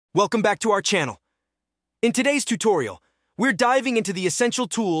Welcome back to our channel. In today's tutorial, we're diving into the essential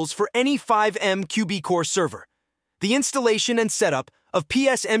tools for any FiveM qbcore server, the installation and setup of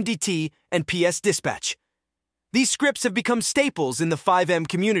PS-MDT and PS-Dispatch. These scripts have become staples in the FiveM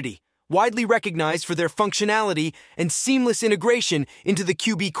community, widely recognized for their functionality and seamless integration into the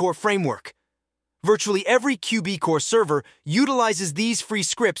qbcore framework. Virtually every qbcore server utilizes these free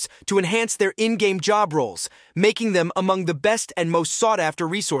scripts to enhance their in-game job roles, making them among the best and most sought-after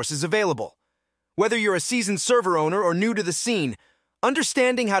resources available. Whether you're a seasoned server owner or new to the scene,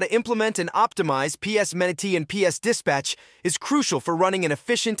 understanding how to implement and optimize PS-MDT and PS-Dispatch is crucial for running an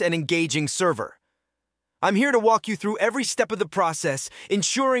efficient and engaging server. I'm here to walk you through every step of the process,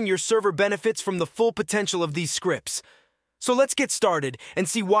 ensuring your server benefits from the full potential of these scripts. So let's get started and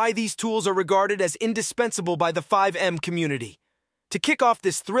see why these tools are regarded as indispensable by the FiveM community. To kick off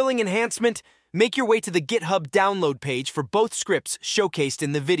this thrilling enhancement, make your way to the GitHub download page for both scripts showcased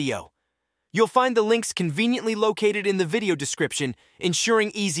in the video. You'll find the links conveniently located in the video description,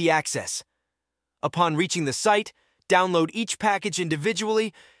 ensuring easy access. Upon reaching the site, download each package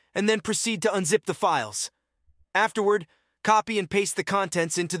individually and then proceed to unzip the files. Afterward, copy and paste the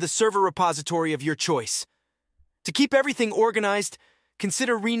contents into the server repository of your choice. To keep everything organized,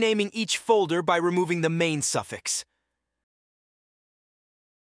 consider renaming each folder by removing the main suffix.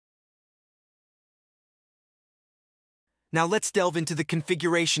 Now let's delve into the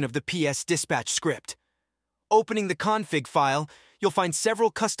configuration of the PS-Dispatch script. Opening the config file, you'll find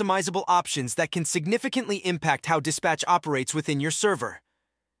several customizable options that can significantly impact how Dispatch operates within your server.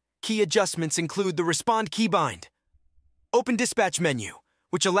 Key adjustments include the Respond keybind. Open Dispatch menu,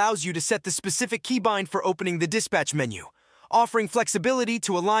 which allows you to set the specific keybind for opening the dispatch menu, offering flexibility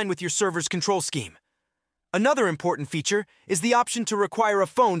to align with your server's control scheme. Another important feature is the option to require a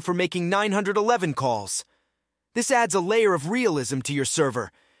phone for making 911 calls. This adds a layer of realism to your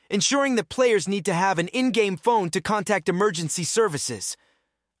server, ensuring that players need to have an in-game phone to contact emergency services.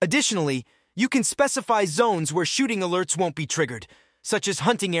 Additionally, you can specify zones where shooting alerts won't be triggered, such as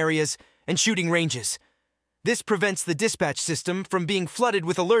hunting areas and shooting ranges. This prevents the dispatch system from being flooded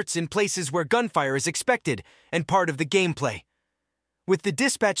with alerts in places where gunfire is expected and part of the gameplay. With the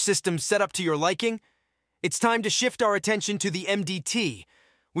dispatch system set up to your liking, it's time to shift our attention to the MDT,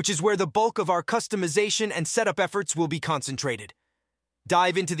 which is where the bulk of our customization and setup efforts will be concentrated.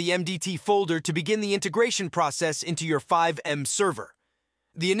 Dive into the MDT folder to begin the integration process into your FiveM server.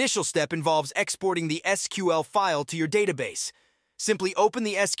 The initial step involves exporting the SQL file to your database. Simply open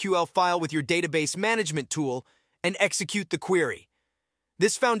the SQL file with your database management tool and execute the query.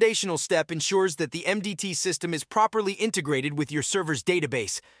 This foundational step ensures that the MDT system is properly integrated with your server's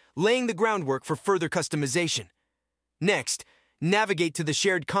database, laying the groundwork for further customization. Next, navigate to the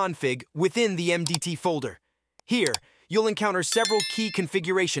shared config within the MDT folder. Here, you'll encounter several key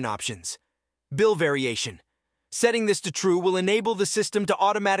configuration options. Bill variation. Setting this to true will enable the system to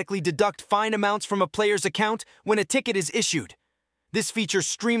automatically deduct fine amounts from a player's account when a ticket is issued. This feature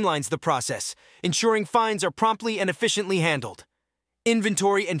streamlines the process, ensuring fines are promptly and efficiently handled.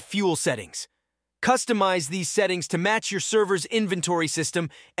 Inventory and fuel settings. Customize these settings to match your server's inventory system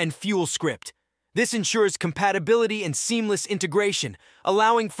and fuel script. This ensures compatibility and seamless integration,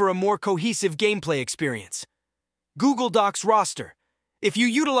 allowing for a more cohesive gameplay experience. Google Docs roster. If you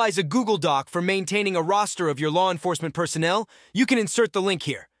utilize a Google Doc for maintaining a roster of your law enforcement personnel, you can insert the link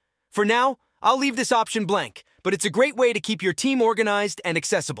here. For now, I'll leave this option blank, but it's a great way to keep your team organized and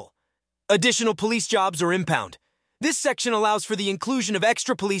accessible. Additional police jobs or impound. This section allows for the inclusion of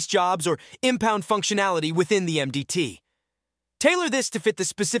extra police jobs or impound functionality within the MDT. Tailor this to fit the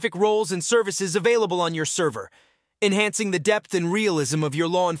specific roles and services available on your server, enhancing the depth and realism of your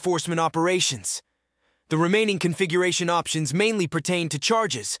law enforcement operations. The remaining configuration options mainly pertain to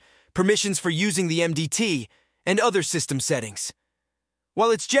charges, permissions for using the MDT, and other system settings.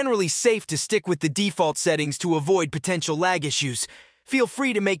 While it's generally safe to stick with the default settings to avoid potential lag issues, feel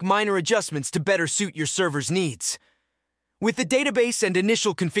free to make minor adjustments to better suit your server's needs. With the database and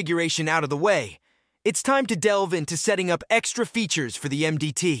initial configuration out of the way, it's time to delve into setting up extra features for the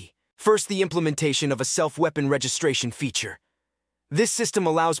MDT. First, the implementation of a self-weapon registration feature. This system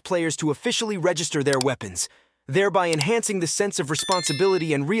allows players to officially register their weapons, thereby enhancing the sense of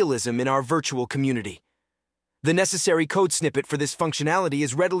responsibility and realism in our virtual community. The necessary code snippet for this functionality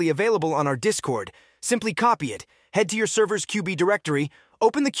is readily available on our Discord. Simply copy it, head to your server's QB directory,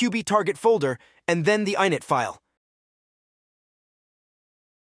 open the QB target folder, and then the init file.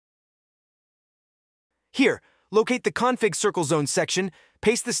 Here, locate the config circle zone section,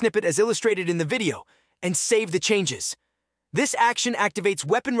 paste the snippet as illustrated in the video, and save the changes. This action activates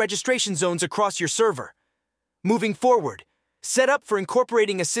weapon registration zones across your server. Moving forward, Set up for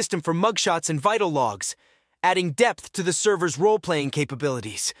incorporating a system for mugshots and vital logs, adding depth to the server's role-playing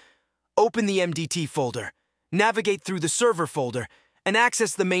capabilities. Open the MDT folder, navigate through the server folder, and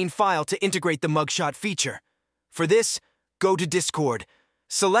access the main file to integrate the mugshot feature. For this, go to Discord,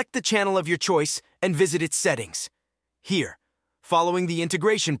 select the channel of your choice, and visit its settings. Here, following the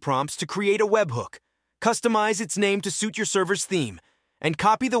integration prompts to create a webhook, customize its name to suit your server's theme, and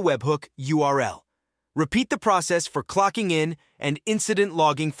copy the webhook URL. Repeat the process for clocking in and incident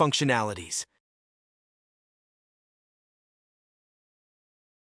logging functionalities.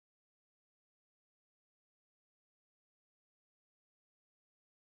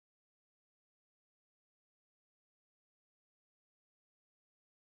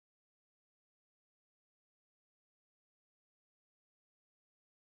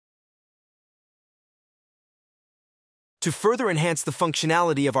 To further enhance the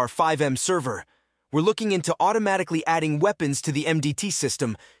functionality of our FiveM server, we're looking into automatically adding weapons to the MDT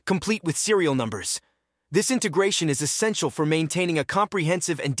system, complete with serial numbers. This integration is essential for maintaining a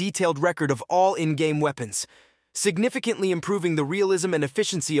comprehensive and detailed record of all in-game weapons, significantly improving the realism and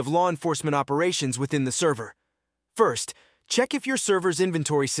efficiency of law enforcement operations within the server. First, check if your server's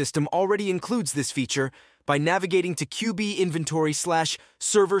inventory system already includes this feature by navigating to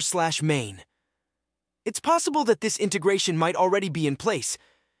qbinventory/server/main. It's possible that this integration might already be in place,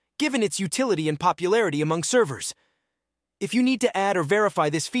 given its utility and popularity among servers. If you need to add or verify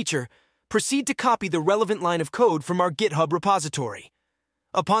this feature, proceed to copy the relevant line of code from our GitHub repository.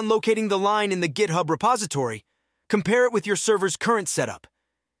 Upon locating the line in the GitHub repository, compare it with your server's current setup.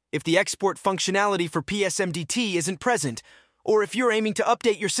 If the export functionality for PS-MDT isn't present, or if you're aiming to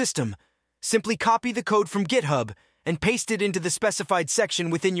update your system, simply copy the code from GitHub and paste it into the specified section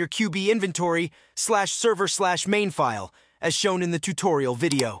within your qbinventory/server/main file, as shown in the tutorial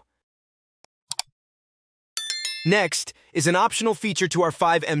video. Next is an optional feature to our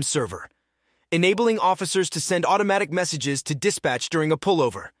FiveM server, enabling officers to send automatic messages to dispatch during a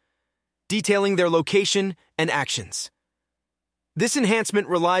pullover, detailing their location and actions. This enhancement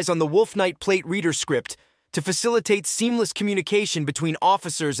relies on the Wolf Knight plate reader script to facilitate seamless communication between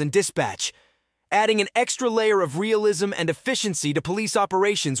officers and dispatch, adding an extra layer of realism and efficiency to police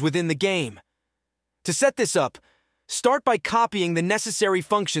operations within the game. To set this up, start by copying the necessary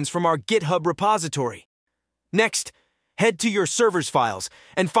functions from our GitHub repository. Next, head to your server's files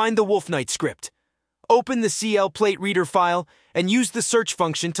and find the Wolf Knight script. Open the CL plate reader file and use the search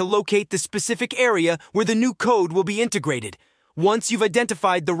function to locate the specific area where the new code will be integrated. Once you've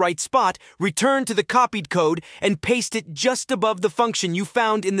identified the right spot, return to the copied code and paste it just above the function you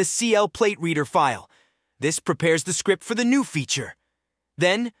found in the CL plate reader file. This prepares the script for the new feature.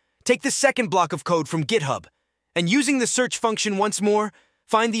 Then, take the second block of code from GitHub, and using the search function once more,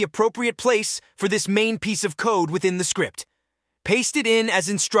 find the appropriate place for this main piece of code within the script. Paste it in as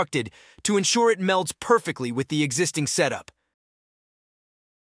instructed to ensure it melds perfectly with the existing setup.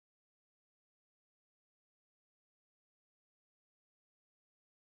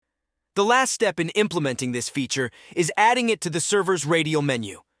 The last step in implementing this feature is adding it to the server's radial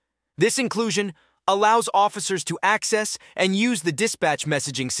menu. This inclusion allows officers to access and use the dispatch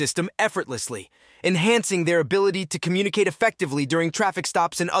messaging system effortlessly, enhancing their ability to communicate effectively during traffic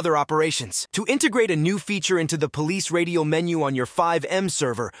stops and other operations. To integrate a new feature into the police radial menu on your FiveM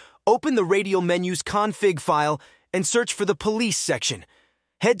server, open the radial menu's config file and search for the police section.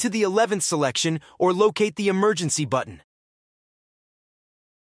 Head to the 11th selection or locate the emergency button.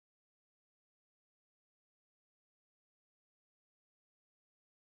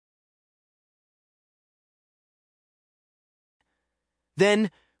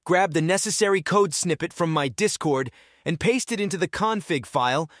 Then, grab the necessary code snippet from my Discord and paste it into the config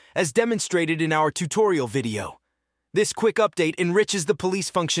file as demonstrated in our tutorial video. This quick update enriches the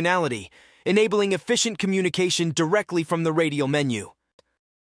police functionality, enabling efficient communication directly from the radial menu.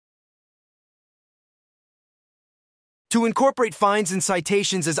 To incorporate fines and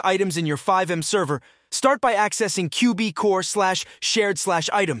citations as items in your FiveM server, start by accessing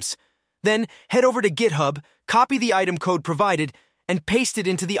qbcore/shared/items. Then, head over to GitHub, copy the item code provided, and paste it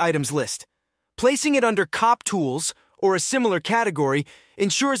into the items list. Placing it under Cop Tools or a similar category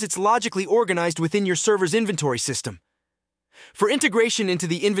ensures it's logically organized within your server's inventory system. For integration into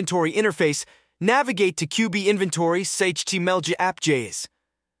the inventory interface, navigate to qbinventory/html/appjs.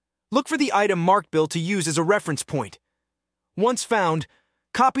 Look for the item marked bill to use as a reference point. Once found,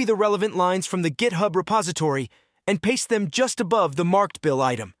 copy the relevant lines from the GitHub repository and paste them just above the marked bill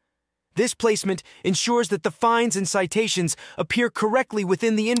item. This placement ensures that the fines and citations appear correctly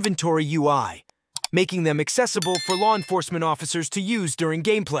within the inventory UI, making them accessible for law enforcement officers to use during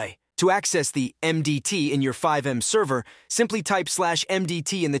gameplay. To access the MDT in your FiveM server, simply type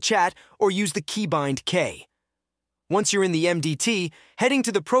 /MDT in the chat or use the keybind K. Once you're in the MDT, heading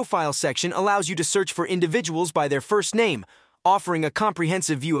to the profile section allows you to search for individuals by their first name, offering a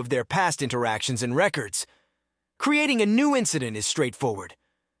comprehensive view of their past interactions and records. Creating a new incident is straightforward.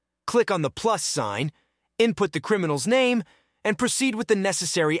 Click on the plus sign, input the criminal's name, and proceed with the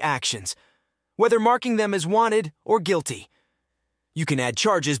necessary actions, whether marking them as wanted or guilty. You can add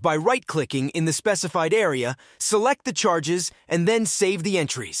charges by right-clicking in the specified area, select the charges, and then save the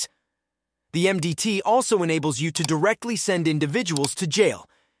entries. The MDT also enables you to directly send individuals to jail,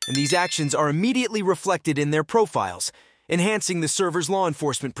 and these actions are immediately reflected in their profiles, enhancing the server's law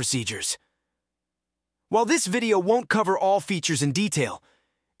enforcement procedures. While this video won't cover all features in detail,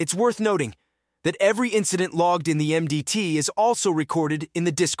 it's worth noting that every incident logged in the MDT is also recorded in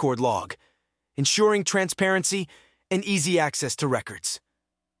the Discord log, ensuring transparency and easy access to records.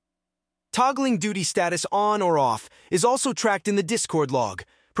 Toggling duty status on or off is also tracked in the Discord log,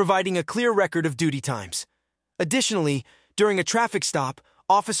 providing a clear record of duty times. Additionally, during a traffic stop,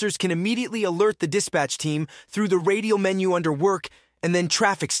 officers can immediately alert the dispatch team through the radial menu under Work and then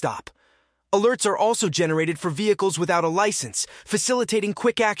Traffic Stop. Alerts are also generated for vehicles without a license, facilitating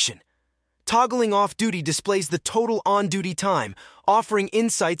quick action. Toggling off duty displays the total on-duty time, offering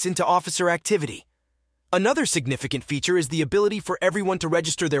insights into officer activity. Another significant feature is the ability for everyone to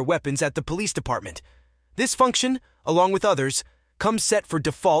register their weapons at the police department. This function, along with others, comes set for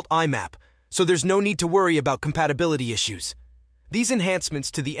default IMAP, so there's no need to worry about compatibility issues. These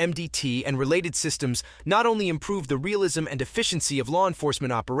enhancements to the MDT and related systems not only improve the realism and efficiency of law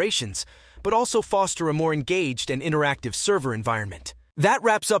enforcement operations, but also foster a more engaged and interactive server environment. That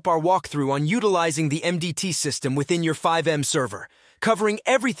wraps up our walkthrough on utilizing the MDT system within your FiveM server, covering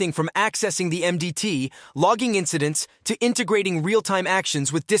everything from accessing the MDT, logging incidents, to integrating real-time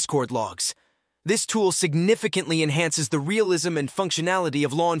actions with Discord logs. This tool significantly enhances the realism and functionality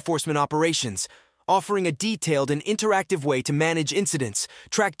of law enforcement operations, offering a detailed and interactive way to manage incidents,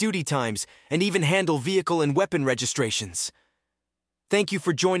 track duty times, and even handle vehicle and weapon registrations. Thank you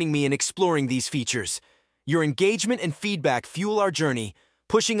for joining me in exploring these features. Your engagement and feedback fuel our journey,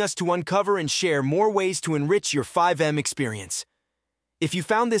 pushing us to uncover and share more ways to enrich your FiveM experience. If you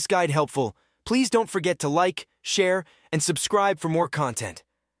found this guide helpful, please don't forget to like, share, and subscribe for more content.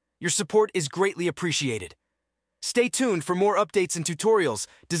 Your support is greatly appreciated. Stay tuned for more updates and tutorials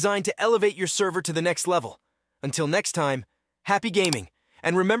designed to elevate your server to the next level. Until next time, happy gaming,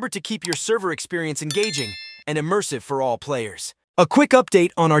 and remember to keep your server experience engaging and immersive for all players. A quick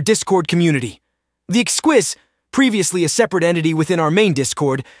update on our Discord community. The Exquiz, previously a separate entity within our main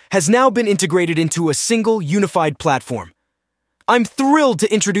Discord, has now been integrated into a single unified platform. I'm thrilled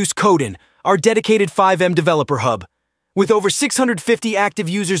to introduce Coden, our dedicated FiveM developer hub. With over 650 active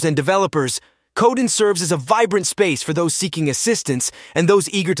users and developers, Coden serves as a vibrant space for those seeking assistance and those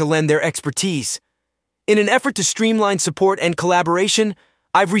eager to lend their expertise. In an effort to streamline support and collaboration,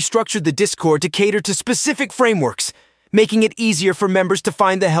 I've restructured the Discord to cater to specific frameworks, making it easier for members to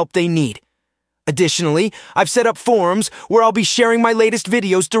find the help they need. Additionally, I've set up forums where I'll be sharing my latest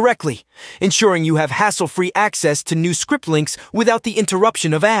videos directly, ensuring you have hassle-free access to new script links without the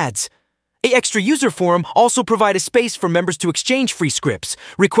interruption of ads. An extra user forum also provides a space for members to exchange free scripts,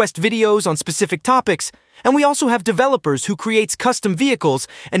 request videos on specific topics, and we also have developers who create custom vehicles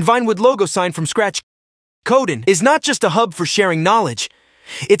and Vinewood logo sign from scratch. Coden is not just a hub for sharing knowledge.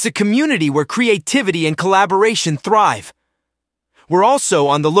 It's a community where creativity and collaboration thrive. We're also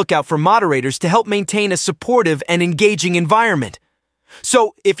on the lookout for moderators to help maintain a supportive and engaging environment.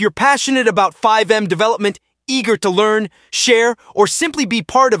 So, if you're passionate about FiveM development, eager to learn, share, or simply be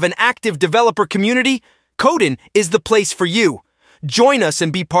part of an active developer community, Coden is the place for you. Join us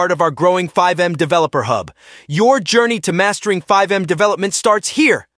and be part of our growing FiveM Developer Hub. Your journey to mastering FiveM development starts here.